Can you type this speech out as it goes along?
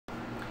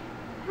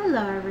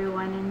Hello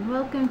everyone and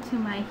welcome to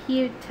my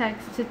Hued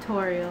text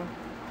tutorial.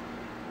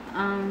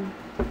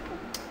 For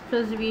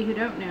those of you who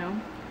don't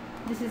know,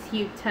 this is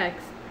Hued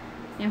text.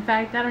 In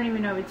fact, I don't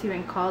even know if it's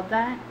even called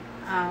that.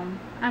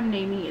 I'm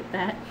naming it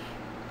that.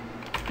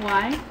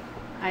 Why?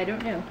 I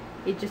don't know.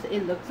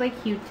 It looks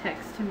like Hued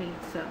text to me.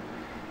 So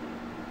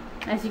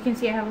as you can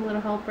see, I have a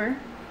little helper.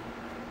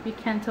 You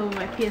can't tell with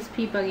my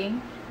PSP bugging.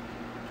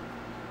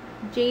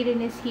 Jaden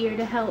is here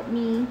to help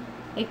me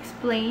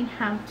explain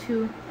how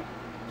to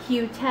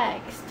Hued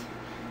text.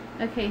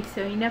 Okay,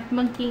 so enough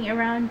monkeying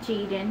around,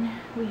 Jaden.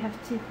 We have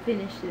to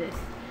finish this.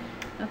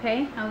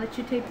 Okay, I'll let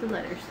you type the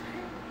letters.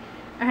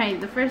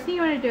 Alright, the first thing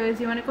you want to do is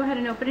you want to go ahead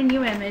and open a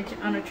new image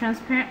on a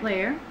transparent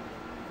layer.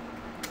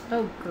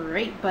 Oh,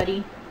 great,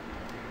 buddy.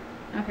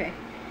 Okay.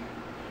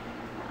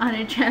 On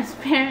a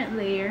transparent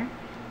layer,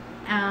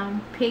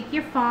 pick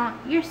your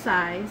font, your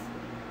size.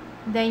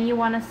 Then you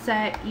want to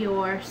set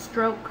your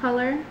stroke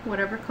color,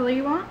 whatever color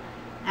you want,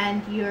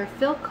 and your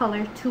fill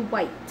color to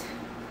white.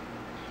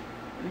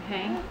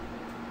 Okay,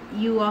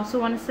 you also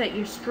want to set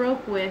your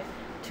stroke width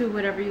to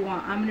whatever you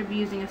want. I'm going to be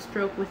using a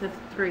stroke width of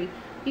 3.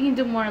 You can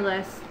do more or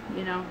less,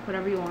 you know,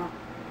 whatever you want.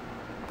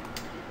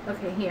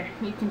 Okay, here,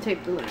 you can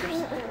type the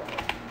letters.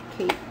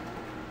 Kate.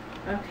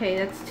 Okay,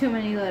 that's too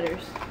many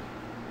letters.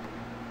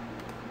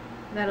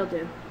 That'll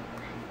do.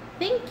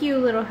 Thank you,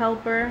 little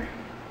helper,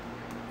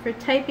 for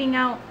typing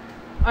out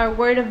our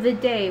word of the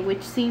day,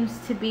 which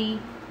seems to be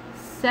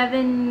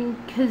 7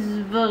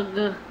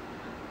 kzvg.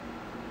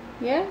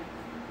 Yeah?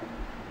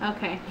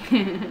 Okay.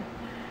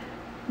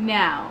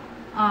 Now,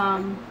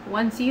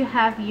 once you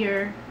have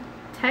your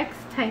text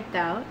typed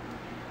out,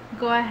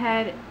 go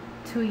ahead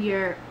to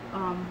your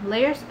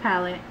layers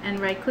palette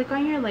and right click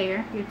on your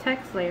layer, your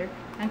text layer,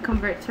 and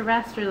convert to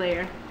raster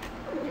layer.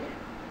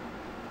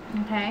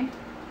 Okay.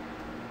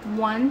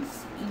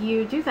 Once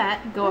you do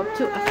that, go up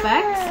to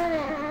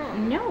effects.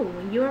 No,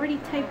 you already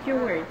typed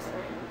your words.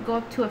 Go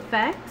up to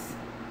effects,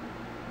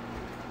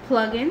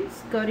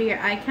 plugins, go to your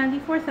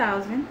iCandy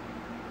 4000,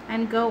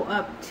 and go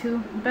up to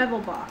Bevel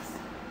Boss.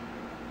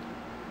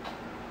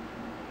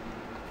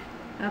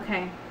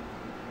 Okay,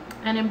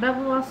 and in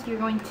Bevel Boss you're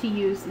going to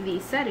use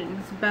these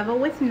settings: bevel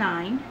width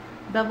 9,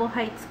 bevel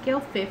height scale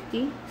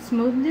 50,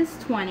 smoothness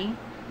 20,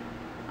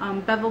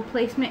 bevel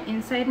placement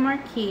inside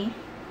marquee,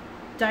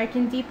 dark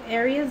and deep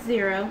area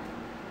 0,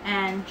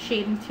 and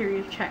shade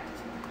interior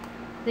checked.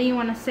 Then you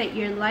want to set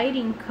your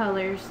lighting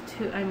colors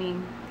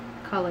to,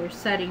 color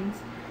settings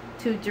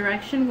to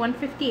direction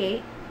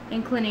 158,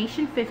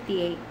 inclination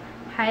 58,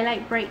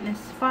 highlight brightness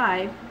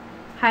 5,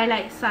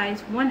 highlight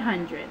size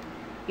 100.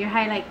 Your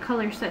highlight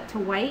color set to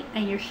white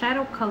and your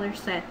shadow color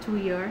set to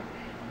your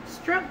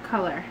stroke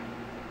color.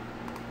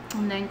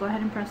 And then go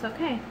ahead and press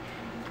OK.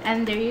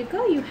 And there you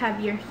go, you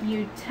have your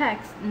Hued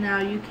text. Now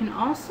you can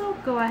also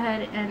go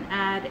ahead and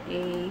add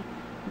a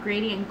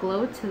gradient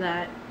glow to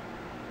that,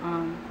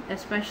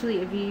 especially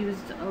if you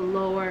used a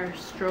lower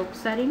stroke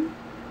setting.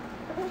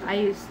 I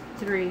used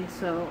 3,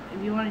 so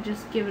if you want to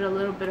just give it a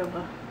little bit of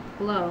a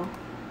glow,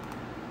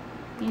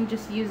 you can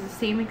just use the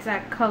same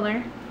exact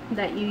color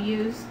that you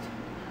used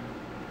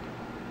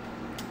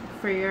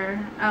for your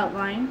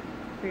outline,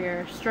 for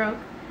your stroke.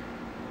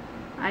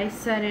 I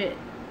set it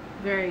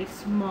very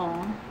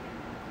small,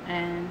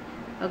 and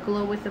a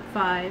glow width of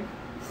 5,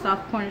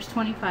 soft corners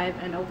 25,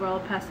 and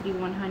overall opacity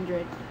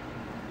 100.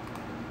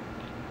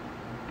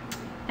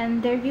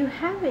 And there you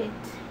have it,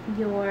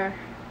 your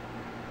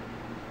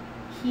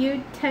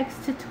Hued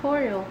text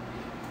tutorial.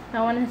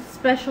 I want a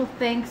special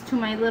thanks to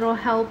my little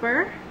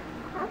helper.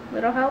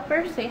 Little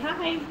helper, say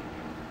hi. You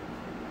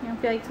don't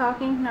feel like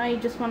talking? Now you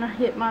just want to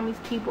hit mommy's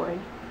keyboard.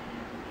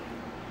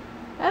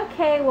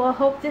 Okay, well, I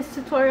hope this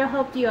tutorial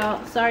helped you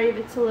out. Sorry if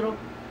it's a little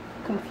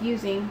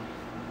confusing,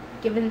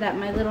 given that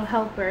my little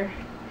helper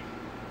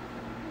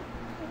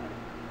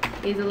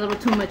is a little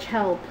too much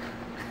help.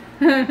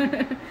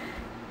 Alright,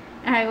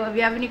 well, if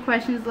you have any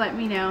questions, let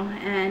me know,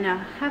 and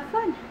have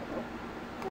fun.